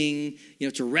racing,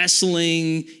 to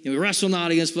wrestling. We wrestle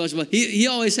not against flesh, but he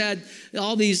always had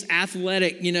all these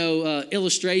athletic,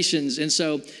 illustrations. And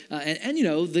so,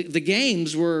 the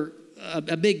games were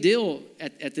a big deal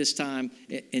at this time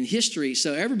in history.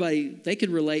 So everybody, they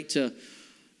could relate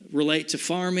to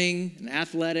farming and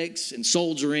athletics and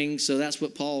soldiering. So that's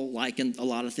what Paul likened a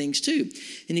lot of things to.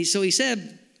 And he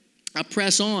said, I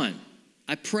press on.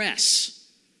 I press.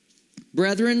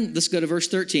 Brethren, let's go to verse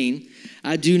 13.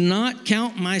 I do not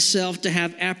count myself to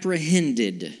have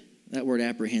apprehended. That word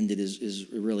apprehended is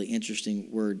a really interesting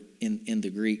word in the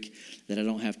Greek that I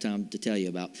don't have time to tell you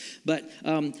about. But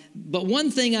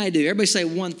one thing I do, everybody say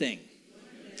one thing.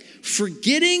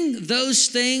 Forgetting those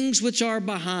things which are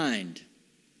behind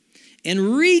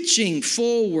and reaching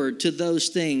forward to those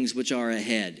things which are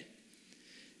ahead.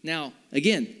 Now,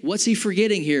 again, what's he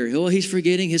forgetting here? Well, he's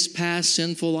forgetting his past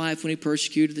sinful life when he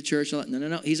persecuted the church.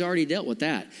 No. He's already dealt with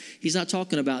that. He's not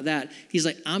talking about that. He's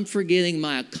like, I'm forgetting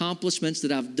my accomplishments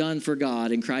that I've done for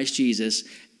God in Christ Jesus,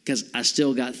 because I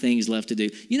still got things left to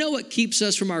do. You know what keeps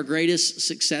us from our greatest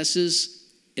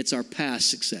successes? It's our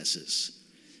past successes.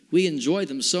 We enjoy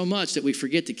them so much that we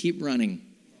forget to keep running.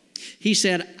 He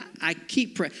said, I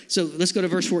keep So let's go to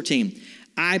verse 14.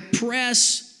 I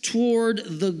press toward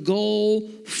the goal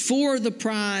for the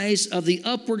prize of the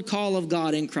upward call of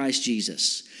God in Christ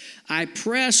Jesus. I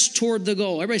press toward the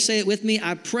goal. Everybody say it with me.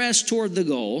 I press toward the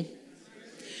goal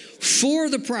for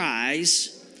the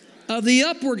prize of the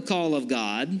upward call of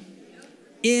God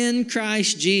in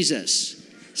Christ Jesus.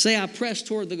 Say, I press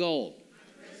toward the goal.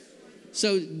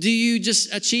 So do you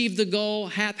just achieve the goal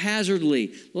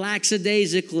haphazardly,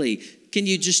 lackadaisically? Can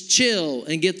you just chill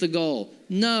and get the goal?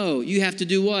 No, you have to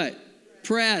do what?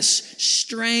 Press,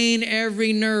 strain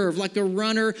every nerve. Like a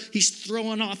runner, he's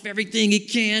throwing off everything he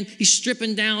can. He's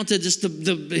stripping down to just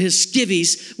his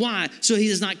skivvies. Why? So he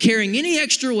is not carrying any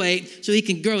extra weight, so he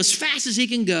can go as fast as he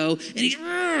can go, and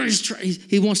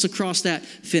he wants to cross that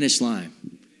finish line.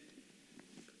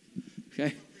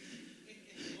 Okay?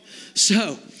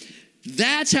 So,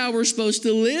 that's how we're supposed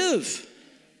to live.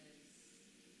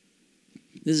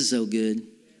 This is so good.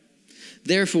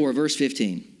 Therefore, verse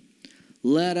 15,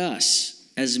 let us,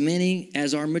 as many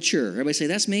as are mature. Everybody say,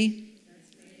 that's me.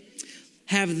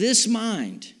 Have this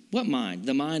mind. What mind?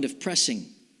 The mind of pressing.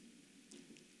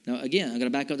 Now, again, I'm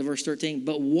going to back up to verse 13.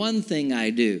 But one thing I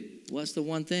do. What's the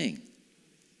one thing?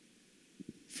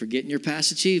 Forgetting your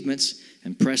past achievements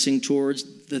and pressing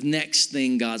towards the next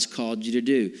thing God's called you to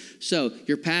do. So,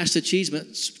 your past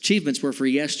achievements were for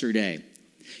yesterday.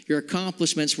 Your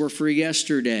accomplishments were for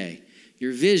yesterday.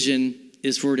 Your vision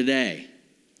is for today.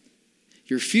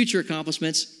 Your future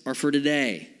accomplishments are for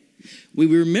today. We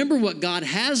remember what God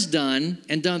has done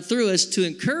and done through us to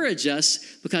encourage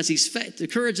us, because He's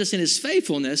encouraged us in His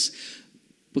faithfulness,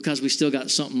 because we still got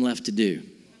something left to do.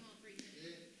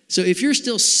 So if you're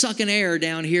still sucking air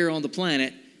down here on the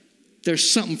planet,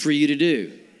 there's something for you to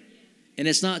do. And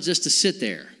it's not just to sit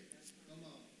there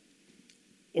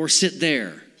or sit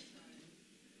there.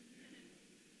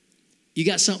 You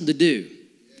got something to do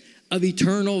of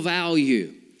eternal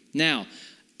value. Now,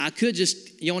 I could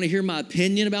you want to hear my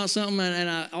opinion about something? And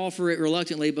I offer it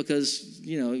reluctantly, because,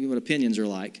 you know what opinions are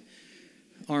like.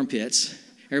 Armpits.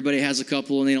 Everybody has a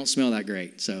couple and they don't smell that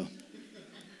great. So,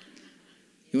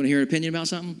 you want to hear an opinion about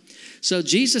something? So,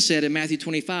 Jesus said in Matthew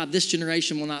 25, this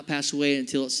generation will not pass away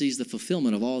until it sees the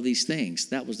fulfillment of all these things.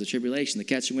 That was the tribulation, the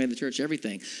catching away of the church,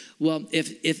 everything. Well,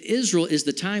 if Israel is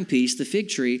the timepiece, the fig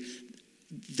tree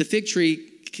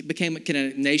can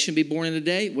a nation be born in a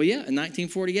day? Well, yeah, in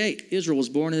 1948, Israel was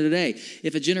born in a day.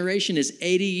 If a generation is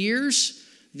 80 years,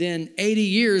 then 80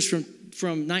 years from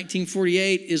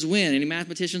 1948 is when? Any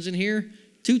mathematicians in here?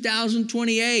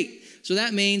 2028. So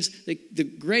that means the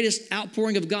greatest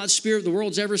outpouring of God's Spirit the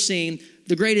world's ever seen,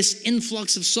 the greatest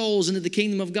influx of souls into the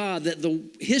kingdom of God that the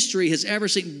history has ever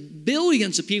seen.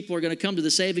 Billions of people are going to come to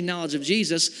the saving knowledge of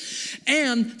Jesus,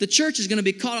 and the church is going to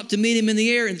be caught up to meet Him in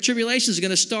the air, and the tribulation is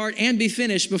going to start and be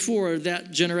finished before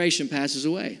that generation passes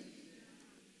away.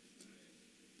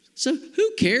 So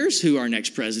who cares who our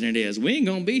next president is? We ain't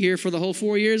going to be here for the whole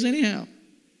 4 years anyhow.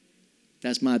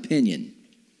 That's my opinion.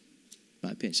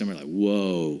 My opinion. Some are like,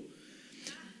 whoa.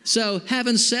 So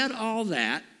having said all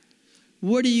that,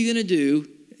 what are you going to do?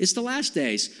 It's the last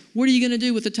days. What are you going to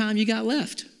do with the time you got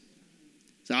left?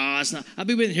 So, it's not. I've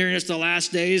been hearing this the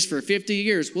last days for 50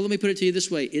 years. Well, let me put it to you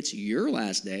this way. It's your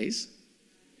last days.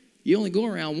 You only go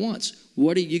around once.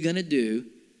 What are you going to do?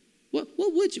 What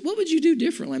would you do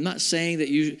differently? I'm not saying that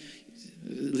you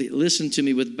listen to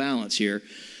me with balance here.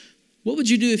 What would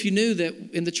you do if you knew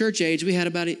that in the church age we had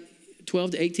about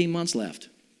 12 to 18 months left?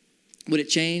 Would it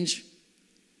change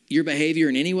your behavior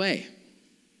in any way?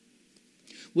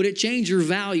 Would it change your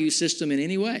value system in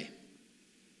any way?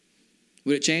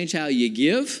 Would it change how you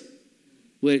give?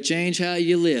 Would it change how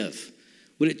you live?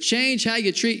 Would it change how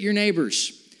you treat your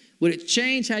neighbors? Would it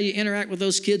change how you interact with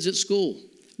those kids at school?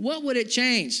 What would it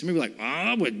change? Some people are like,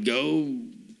 I would go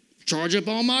charge up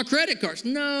all my credit cards.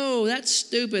 No, that's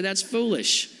stupid. That's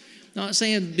foolish. I'm not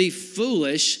saying be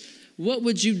foolish. What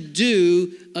would you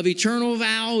do of eternal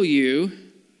value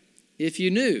if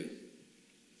you knew?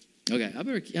 Okay,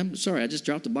 I'm sorry. I just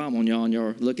dropped a bomb on y'all, and y'all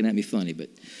are looking at me funny. But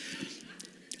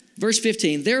verse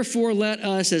 15, therefore let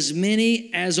us, as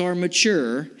many as are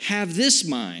mature, have this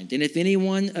mind. And if any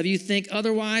one of you think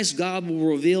otherwise, God will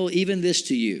reveal even this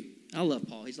to you. I love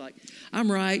Paul. He's like, I'm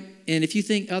right. And if you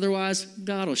think otherwise,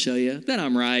 God will show you that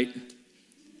I'm right.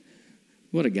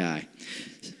 What a guy.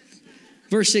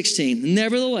 Verse 16,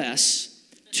 nevertheless,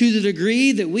 to the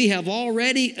degree that we have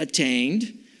already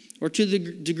attained, or to the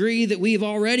degree that we've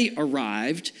already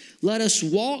arrived, let us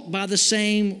walk by the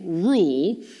same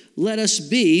rule. Let us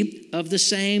be of the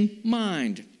same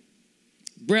mind.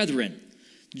 Brethren,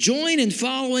 join in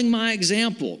following my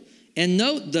example, and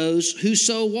note those who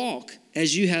so walk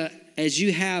as you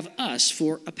have us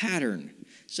for a pattern.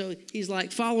 So he's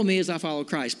like, follow me as I follow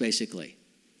Christ, basically.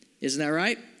 Isn't that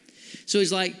right? So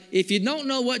he's like, if you don't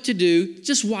know what to do,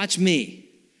 just watch me.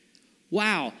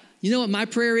 Wow. You know what my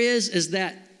prayer is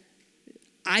that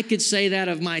I could say that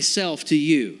of myself to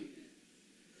you.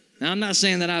 Now, I'm not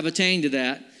saying that I've attained to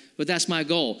that, but that's my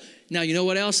goal. Now, you know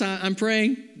what else I'm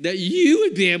praying? That you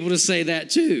would be able to say that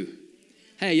too.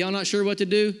 Hey, y'all not sure what to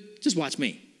do? Just watch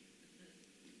me.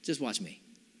 Just watch me.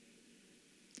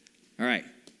 All right.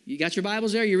 You got your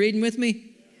Bibles there? You reading with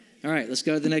me? All right, let's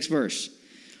go to the next verse.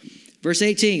 Verse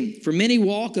 18, for many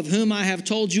walk, of whom I have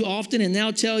told you often and now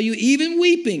tell you, even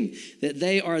weeping, that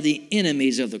they are the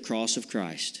enemies of the cross of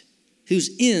Christ,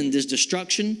 whose end is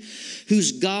destruction,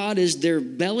 whose God is their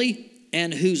belly,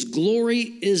 and whose glory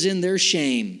is in their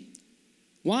shame.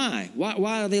 Why?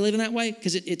 Why are they living that way?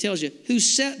 Because it tells you, who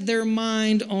set their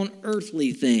mind on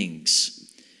earthly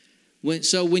things.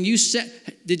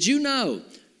 Did you know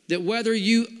that whether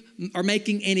you are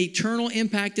making an eternal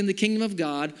impact in the kingdom of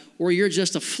God or you're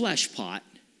just a flesh pot,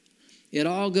 it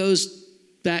all goes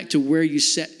back to where you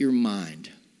set your mind.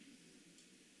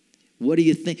 What do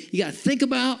you think? You got to think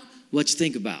about what you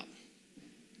think about.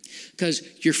 Because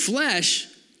your flesh,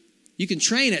 you can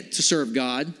train it to serve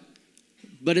God,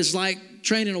 but it's like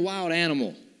training a wild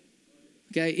animal.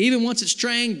 Okay? Even once it's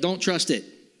trained, don't trust it.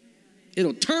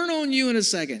 It'll turn on you in a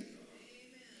second.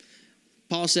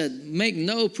 Paul said, make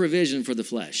no provision for the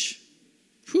flesh.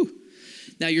 Whew.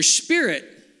 Now your spirit,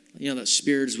 that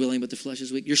spirit is willing, but the flesh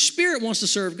is weak. Your spirit wants to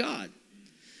serve God.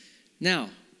 Now,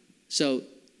 so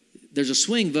there's a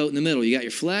swing vote in the middle. You got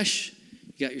your flesh,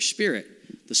 you got your spirit.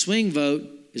 The swing vote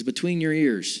is between your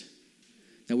ears.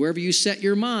 Now, wherever you set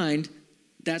your mind,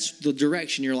 that's the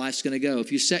direction your life's going to go.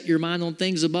 If you set your mind on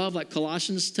things above, like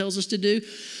Colossians tells us to do,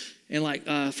 and like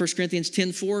 1 Corinthians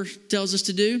 10:4 tells us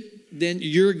to do, then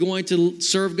you're going to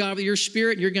serve God with your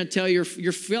spirit. You're going to tell your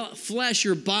flesh,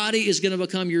 your body is going to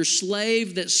become your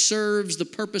slave that serves the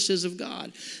purposes of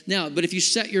God. Now, but if you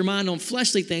set your mind on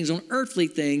fleshly things, on earthly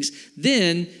things,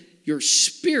 then your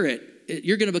spirit,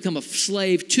 you're going to become a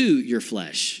slave to your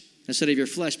flesh instead of your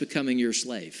flesh becoming your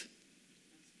slave.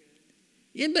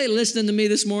 Anybody listening to me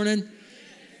this morning?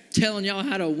 Telling y'all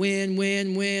how to win.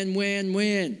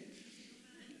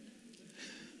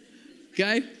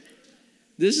 Okay?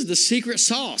 This is the secret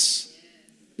sauce.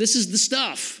 This is the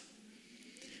stuff.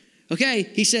 Okay,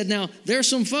 he said, now, there's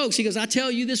some folks, he goes, I tell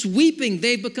you this, weeping,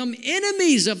 they've become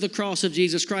enemies of the cross of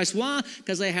Jesus Christ. Why?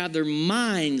 Because they have their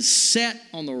minds set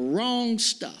on the wrong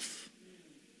stuff.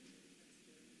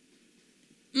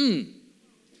 All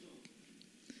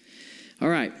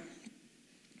right.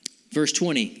 Verse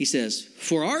 20, he says,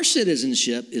 for our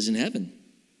citizenship is in heaven,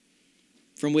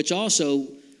 from which also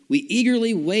we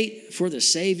eagerly wait for the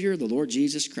Savior, the Lord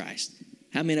Jesus Christ.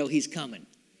 How many know he's coming?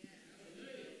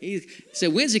 He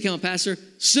said, when's he coming, Pastor?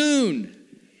 Soon.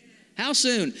 How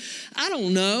soon? I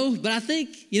don't know, but I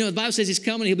think, the Bible says he's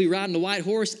coming, he'll be riding the white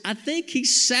horse. I think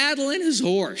he's saddling his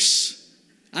horse.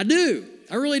 I do.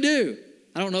 I really do.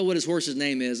 I don't know what his horse's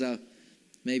name is.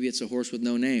 Maybe it's a horse with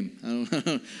no name. I don't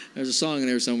know. There's a song in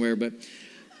there somewhere, but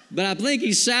But I think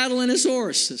he's saddling his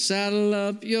horse. Saddle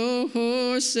up your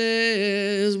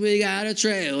horses. We got a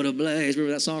trail to blaze.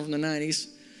 Remember that song from the 90s?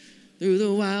 Through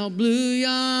the wild blue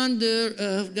yonder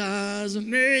of God's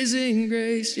amazing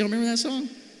grace. You don't remember that song?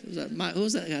 Who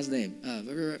was that guy's name?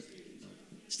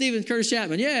 Stephen Curtis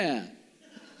Chapman. Yeah.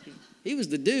 He was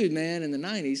the dude, man, in the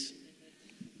 90s.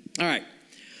 All right.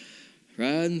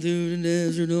 Riding through the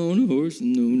desert on a horse with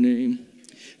no name.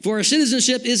 For our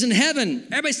citizenship is in heaven.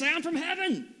 Everybody say, I'm from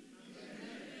heaven.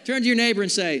 Turn to your neighbor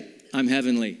and say, I'm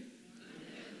heavenly.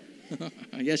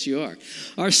 I guess you are.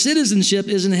 Our citizenship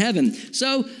is in heaven.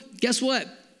 So, guess what?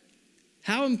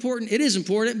 How important, it is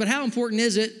important, but how important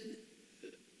is it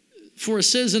for a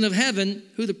citizen of heaven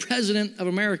who the president of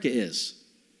America is?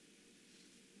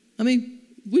 I mean,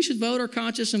 we should vote our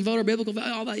conscience and vote our biblical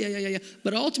value, all that, yeah.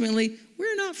 But ultimately,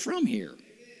 we're not from here.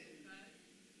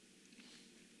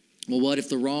 Well, what if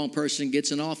the wrong person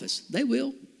gets in office? They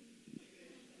will.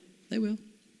 They will.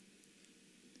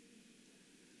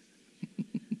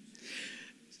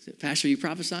 Pastor, are you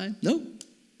prophesying? Nope.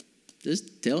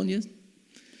 Just telling you.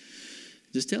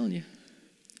 Just telling you.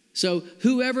 So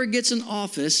whoever gets in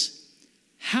office,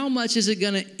 how much is it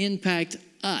going to impact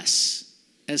us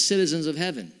as citizens of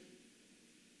heaven?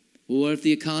 Well, what if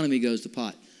the economy goes to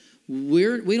pot?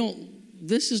 We're in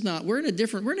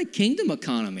a kingdom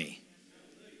economy.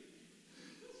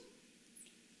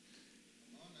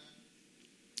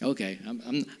 Okay,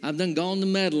 I've done gone to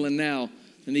meddling now.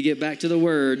 Let me get back to the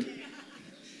word.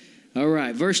 All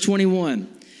right, verse 21.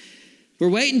 We're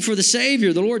waiting for the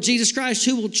Savior, the Lord Jesus Christ,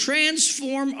 who will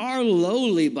transform our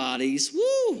lowly bodies.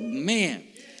 Woo, man.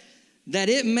 That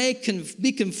it may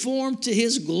be conformed to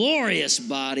his glorious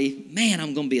body. Man,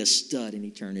 I'm going to be a stud in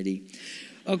eternity.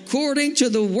 According to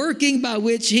the working by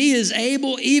which he is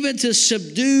able even to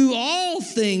subdue all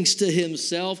things to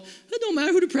himself. It don't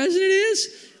matter who the president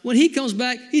is. When he comes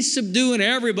back, he's subduing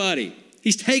everybody.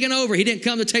 He's taking over. He didn't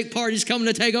come to take part. He's coming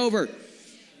to take over.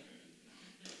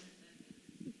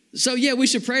 So, yeah, we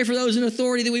should pray for those in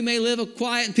authority that we may live a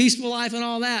quiet and peaceful life and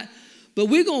all that. But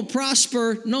we're going to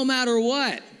prosper no matter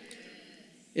what.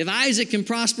 If Isaac can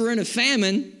prosper in a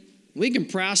famine, we can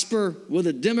prosper with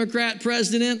a Democrat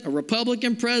president, a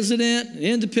Republican president, an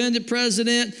independent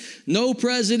president, no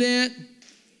president.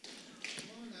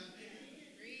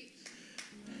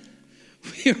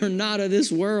 We are not of this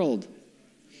world.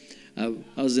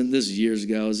 This is years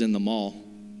ago, I was in the mall.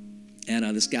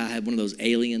 And this guy had one of those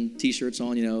alien T-shirts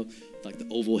on, like the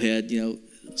oval head,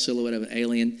 silhouette of an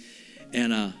alien.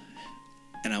 And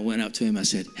I went up to him. I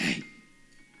said, hey,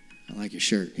 I like your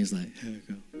shirt. He's like, here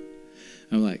we go.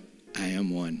 I'm like, I am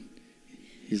one.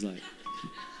 He's like,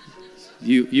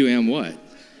 you am what?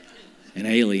 An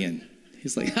alien.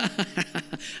 He's like, I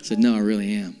said, no, I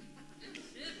really am.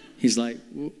 He's like,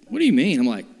 what do you mean? I'm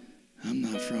like, I'm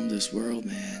not from this world,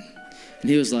 man. And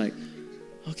he was like,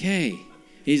 okay.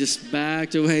 He just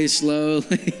backed away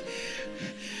slowly.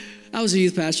 I was a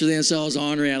youth pastor then, so I was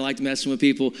ornery. I liked messing with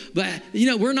people. But,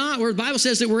 we're not. The Bible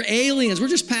says that we're aliens. We're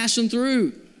just passing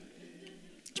through.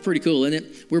 It's pretty cool, isn't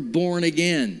it? We're born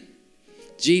again.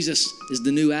 Jesus is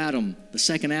the new Adam, the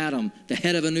second Adam, the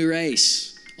head of a new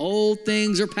race. Old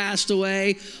things are passed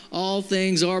away. All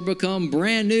things are become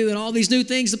brand new. And all these new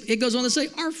things, it goes on to say,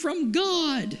 are from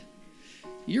God.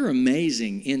 You're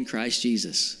amazing in Christ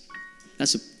Jesus.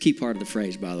 That's a key part of the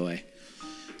phrase, by the way.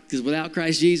 Because without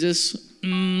Christ Jesus,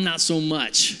 not so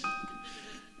much.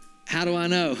 How do I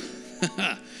know?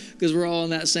 Because we're all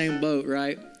in that same boat,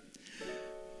 right?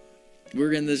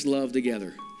 We're in this love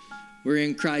together. We're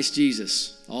in Christ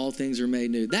Jesus. All things are made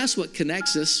new. That's what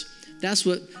connects us. That's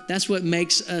what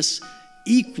makes us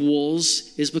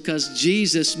equals, is because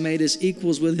Jesus made us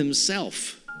equals with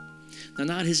himself. Now,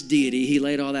 not his deity. He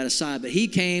laid all that aside. But he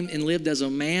came and lived as a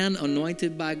man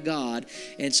anointed by God.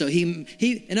 And so he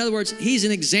in other words, he's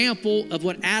an example of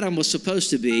what Adam was supposed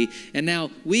to be. And now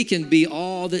we can be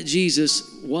all that Jesus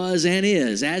was and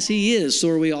is. As he is, so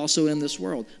are we also in this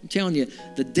world. I'm telling you,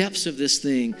 the depths of this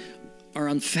thing are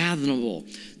unfathomable.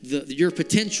 Your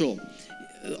potential,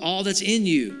 all that's in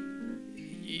you,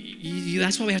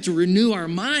 that's why we have to renew our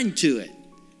mind to it.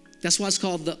 That's why it's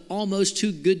called the almost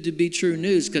too good to be true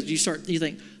news, because you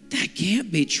think, that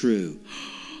can't be true.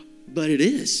 But it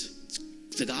is.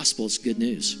 It's the gospel. It's good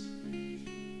news.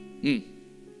 If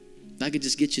I could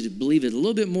just get you to believe it a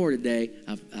little bit more today,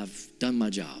 I've done my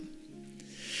job.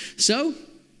 So,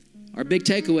 our big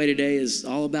takeaway today is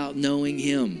all about knowing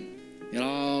him. It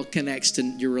all connects to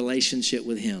your relationship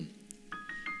with him.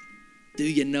 Do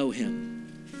you know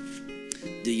him?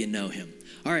 Do you know him?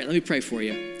 All right, let me pray for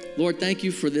you. Lord, thank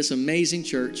you for this amazing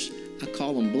church. I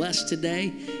call them blessed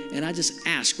today. And I just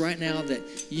ask right now that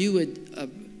you would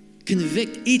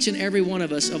convict each and every one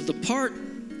of us of the part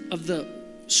of the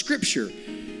Scripture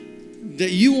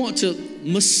that you want to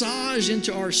massage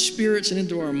into our spirits and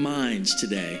into our minds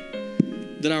today,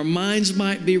 that our minds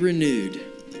might be renewed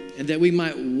and that we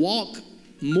might walk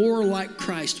more like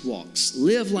Christ walks,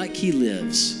 live like he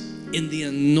lives in the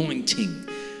anointing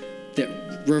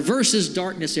that reverses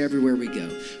darkness everywhere we go.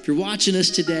 If you're watching us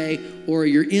today or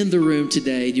you're in the room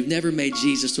today and you've never made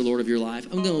Jesus the Lord of your life,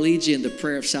 I'm going to lead you in the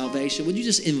prayer of salvation. Would you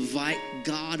just invite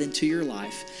God into your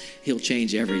life? He'll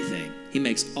change everything. He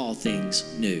makes all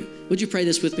things new. Would you pray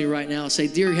this with me right now? Say,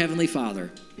 Dear Heavenly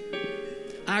Father,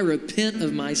 I repent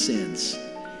of my sins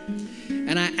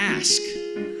and I ask,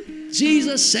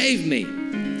 Jesus, save me.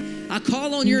 I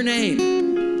call on your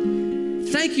name.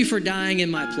 Thank you for dying in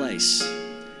my place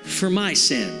for my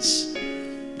sins.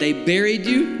 They buried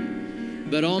you,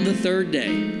 but on the third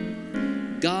day,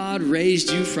 God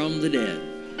raised you from the dead.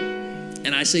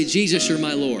 And I say, Jesus, you're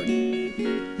my Lord.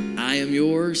 I am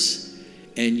yours,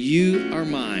 and you are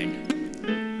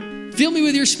mine. Fill me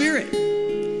with your Spirit.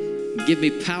 Give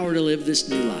me power to live this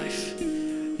new life.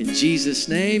 In Jesus'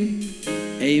 name,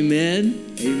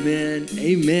 amen, amen,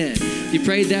 amen. If you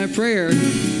prayed that prayer,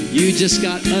 you just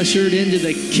got ushered into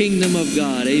the kingdom of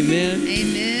God. Amen.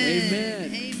 Amen.